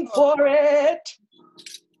waiting for it.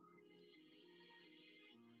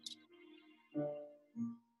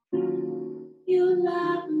 You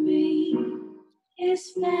love me,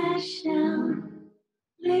 it's special,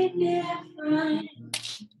 play different,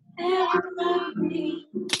 every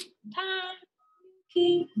time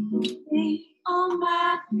keep me on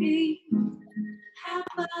my feet,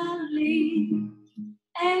 happily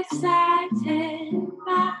excited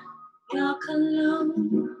by your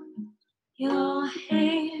cologne, your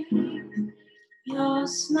hair, your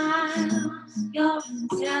smile, your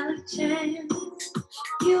intelligence.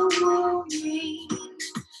 You woo me,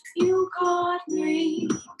 you caught me,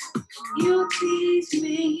 you tease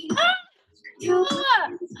me, you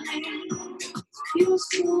you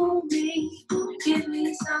school me, give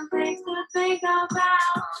me something to think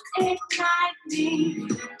about, ignite me,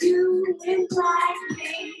 you invite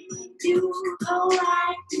me, you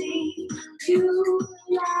co-write me, you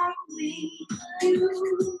like me, you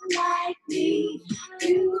like me,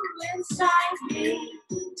 you incite me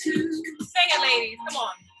to sing it, ladies, come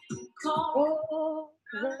on.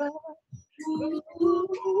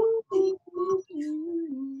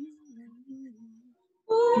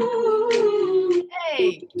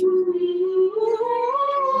 Hey.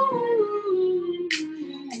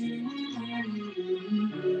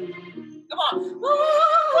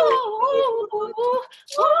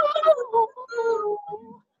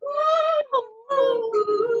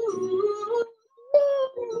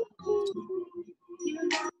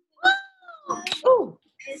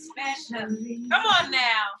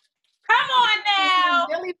 Come on now.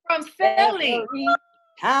 Billy from Philly. Every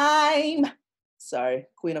time. Sorry,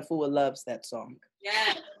 Queen of Fua loves that song.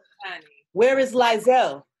 Yes, honey. Where is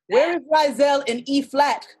Lizelle? Where is Lizelle in E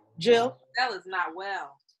flat, Jill? Lizelle is not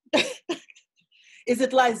well. Is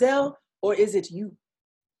it Lizelle or is it you?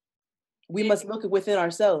 We must look within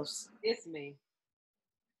ourselves. It's me.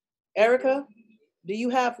 Erykah, do you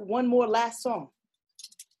have one more last song?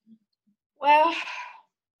 Well,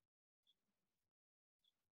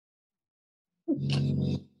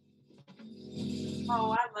 oh,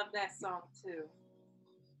 I love that song too.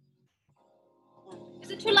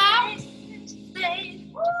 is it too loud?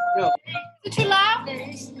 No. Is it too loud? No,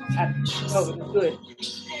 it's good.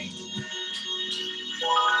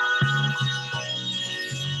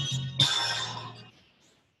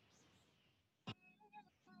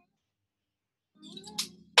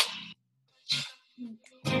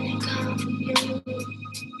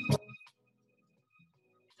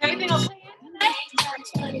 Everything okay tonight?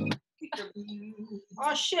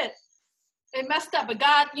 Oh shit. They messed up, but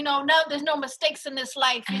God, no, there's no mistakes in this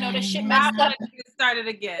life. This shit messed up. Get started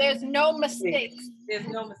again. There's no mistakes. There's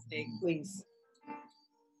no mistake. Please.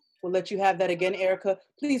 We'll let you have that again, Erykah.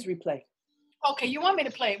 Please replay. Okay, you want me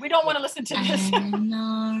to play? We don't want to listen to this. No,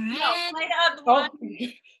 play the other one.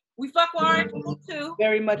 We fuck with Orange too.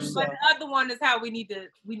 Very much so. But the other one is how we need to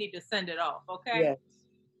send it off, okay? Yes.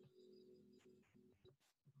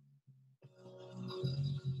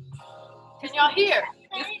 Can y'all hear?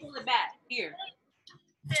 Just pull it back. Here.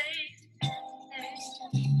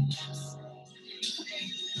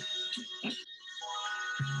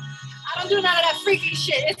 I don't do none of that freaky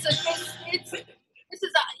shit. This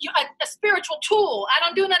is a spiritual tool. I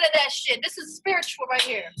don't do none of that shit. This is spiritual right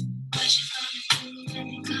here.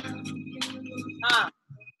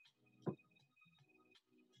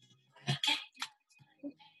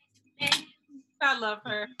 I love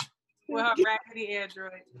her with her raggedy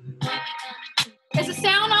android. Is the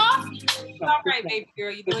sound off? All right, baby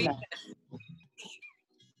girl, you doing this.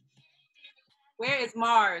 Where is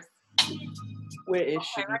Mars? Where is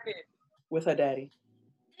she? Right here. With her daddy.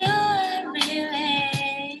 My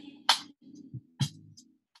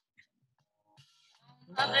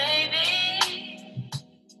baby.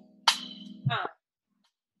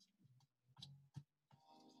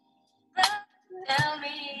 Tell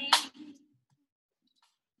me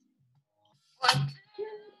what to do.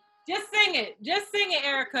 Just sing it. Just sing it,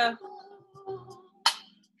 Erykah.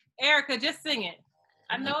 Erykah, just sing it.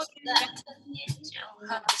 I know it's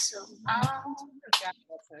so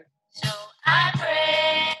I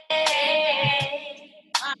pray.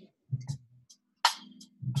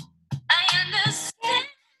 I understand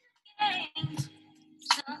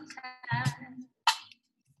sometimes.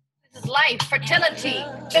 This is life, fertility,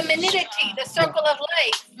 femininity, the circle of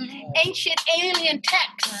life, ancient alien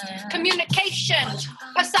texts, communication,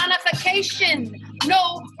 personification,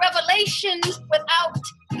 no revelations without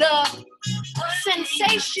the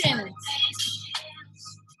sensations.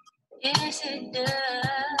 Yes, it does.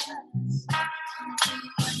 But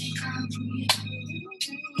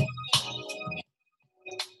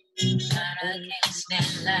I can't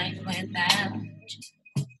stand life without you.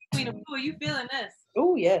 Queen of Fua, you feeling this?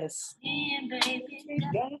 Oh, yes. Yeah, baby.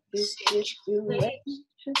 Got this situation.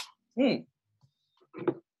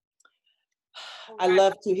 I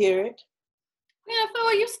love to hear it. Yeah,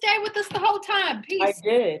 Fua, you stayed with us the whole time. Peace. I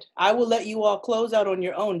did. I will let you all close out on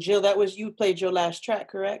your own. Jill, that was you played your last track,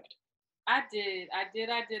 correct? I did. I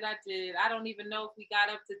don't even know if we got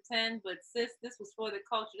up to 10, but sis, this was for the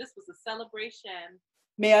culture. This was a celebration.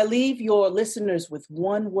 May I leave your listeners with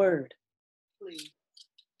one word? Please.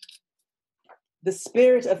 The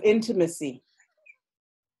spirit of intimacy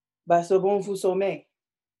by Sobon Fusome.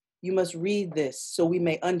 You must read this so we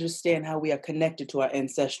may understand how we are connected to our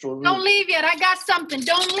ancestral roots. Don't leave yet. I got something.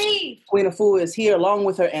 Don't leave. Queen of Fua is here along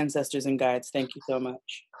with her ancestors and guides. Thank you so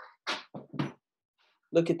much.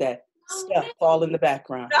 Look at that. Stuff all in the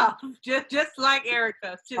background. No, just like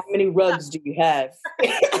Erykah. How many rugs do you have?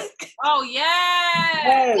 Oh,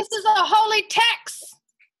 yes. This is a holy text.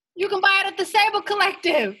 You can buy it at the Sable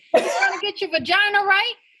Collective. You're trying to get your vagina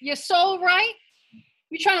right, your soul right.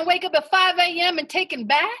 You trying to wake up at 5 a.m. and taking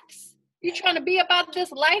baths? You trying to be about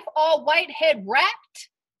this life all white head wrapped?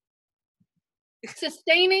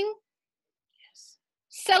 Sustaining? Yes.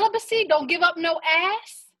 Celibacy? Don't give up no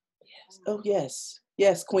ass? Yes. Oh, yes.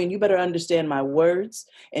 Yes, Queen, you better understand my words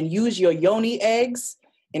and use your yoni eggs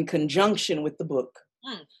in conjunction with the book.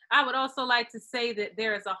 I would also like to say that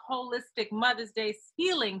there is a holistic Mother's Day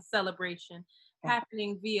healing celebration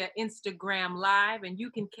happening via Instagram Live, and you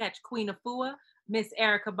can catch Queen of Fua, Miss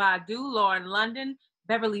Erykah Badu, Lauren London,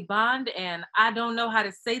 Beverly Bond, and I don't know how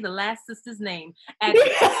to say the last sister's name.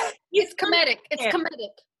 It's comedic. It's comedic.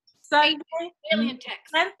 Sunday, Alien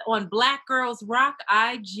text. On Black Girls Rock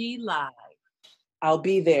IG Live. I'll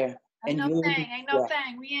be there. Ain't no thing.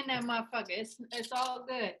 We in that motherfucker. It's all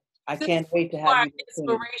good. I can't wait to have you.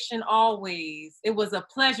 Inspiration always. It was a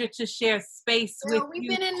pleasure to share space with we've you.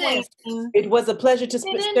 Been in this. It was a pleasure to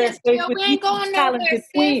share space with you, talented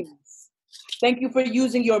queens. Thank you for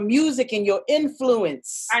using your music and your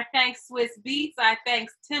influence. I thank Swiss Beats. I thank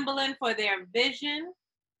Timbaland for their vision,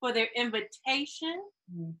 for their invitation.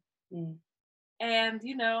 Mm-hmm. And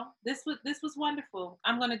this was wonderful.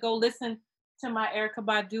 I'm gonna go listen to my Erykah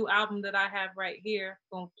Badu album that I have right here.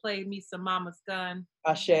 Gonna play me some Mama's Gun.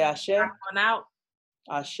 Ashe, ashe. On out.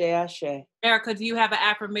 Ashe, ashe. Erykah, do you have an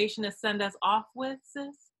affirmation to send us off with, sis?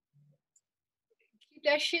 Keep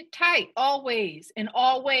that shit tight, always and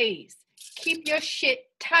always. Keep your shit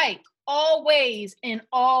tight, always and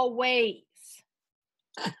always.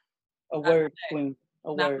 A word, queen.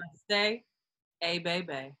 A word. Namaste. Hey,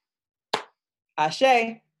 baby.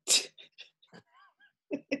 Ashe.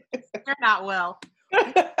 You're not well.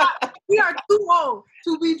 We are too old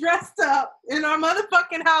to be dressed up in our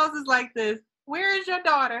motherfucking houses like this. Where is your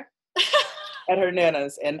daughter? At her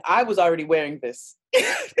nana's, and I was already wearing this.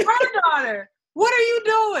 Her daughter. What are you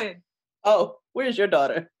doing? Oh, where's your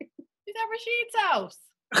daughter? She's at Rashid's house.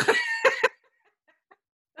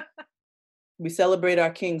 We celebrate our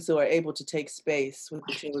kings who are able to take space with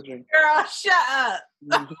the children. Girl, shut up.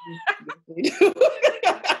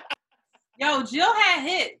 Yo, Jill had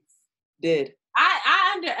hits. Did.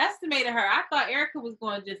 I underestimated her. I thought Erykah was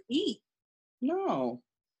going to just eat. No.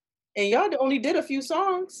 And y'all only did a few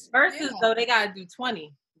songs. Versus, though, they got to do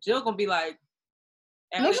 20. Jill going to be like...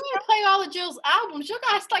 You gonna play all of Jill's albums. Jill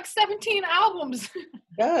got like 17 albums.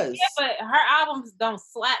 Does. Yeah, but her albums don't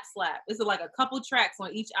slap. It's like a couple tracks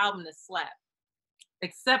on each album that slap.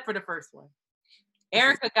 Except for the first one.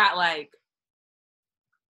 Erykah got like...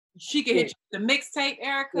 She can hit you with the mixtape,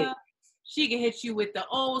 Erykah. Yeah. She can hit you with the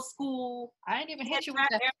old school. I didn't even hit you with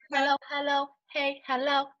the hello, hello, hey,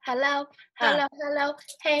 hello, hello, hello, hello,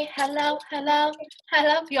 hey, hello, hello,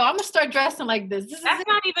 hello. Yo, I'm gonna start dressing like this. That's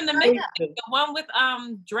not even the mixtape. The one with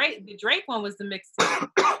Drake. The Drake one was the mixtape.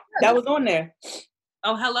 That was on there.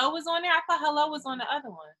 Oh, Hello was on there? I thought Hello was on the other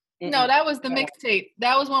one. No, that was the mixtape.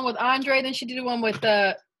 That was one with Andre. Then she did one with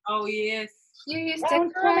Oh yes. You used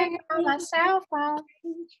to cry on my cell phone.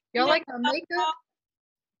 Y'all like her makeup?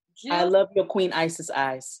 Jill, I love your Queen Isis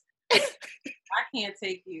eyes. I can't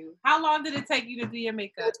take you. How long did it take you to do your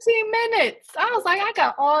makeup? 15 minutes. I was like, I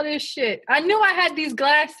got all this shit. I knew I had these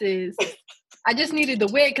glasses. I just needed the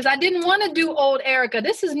wig because I didn't want to do old Erykah.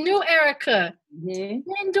 This is new Erykah. Mm-hmm. You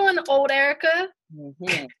ain't doing old Erykah.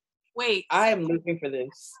 Mm-hmm. Wait. I am looking for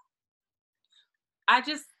this.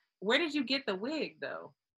 Where did you get the wig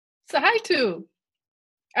though? Sahaitu.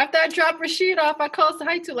 After I dropped Rashid off, I called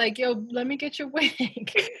Sahaitu like, yo, let me get your wig. Can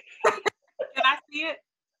I see it?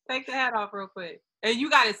 Take the hat off real quick. And you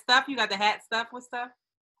got it stuffed? You got the hat stuffed with stuff?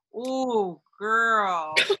 Ooh,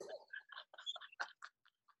 girl.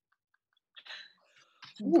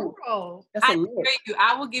 Girl. I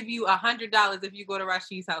will give you $100 if you go to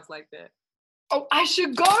Rashid's house like that. Oh, I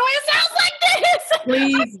should go to his house like this?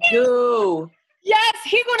 Please do. Yes,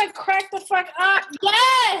 he's gonna crack the fuck up.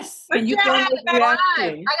 Yes. And you I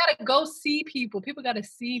gotta go see people. People gotta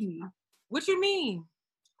see me. What you mean?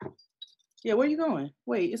 Yeah, where you going?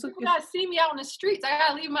 Wait, people gotta see me out on the streets. I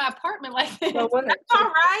gotta leave my apartment like this. That's all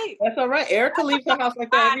right. That's all right. Erykah leaves her house like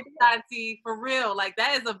that every day. For real, like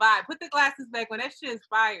that is a vibe. Put the glasses back on. That shit is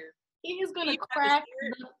fire. He is gonna crack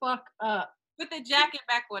the fuck up. Put the jacket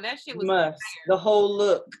back on. That shit was fire. The whole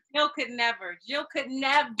look. Jill could never.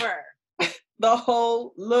 The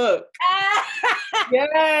whole look.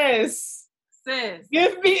 Yes. Sis.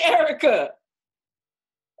 Give me Erykah.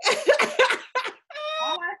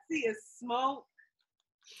 All I see is smoke.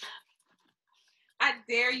 I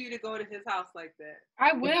dare you to go to his house like that.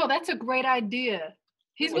 I will. That's a great idea.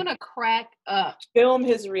 He's going to crack up. Film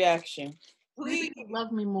his reaction. Please. You think he'll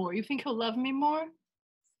love me more? You think he'll love me more?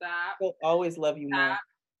 Stop. He'll always love you more.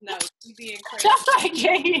 No, he's being crazy. That's right,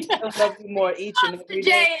 Jane. He'll love you more each and every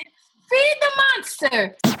day. Feed the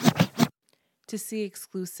monster! To see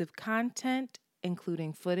exclusive content,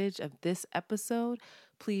 including footage of this episode,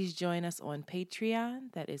 please join us on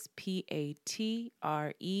Patreon. That is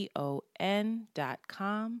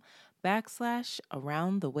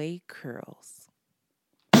patreon.com/Around the Way Curls.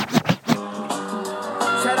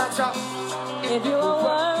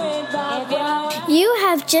 You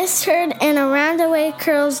have just heard an Around the Way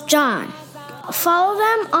Curls John. Follow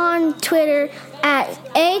them on Twitter at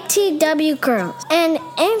ATW Curls and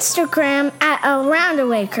Instagram at Around the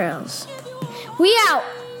Way Curls. We out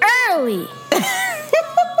early.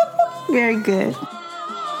 Very good.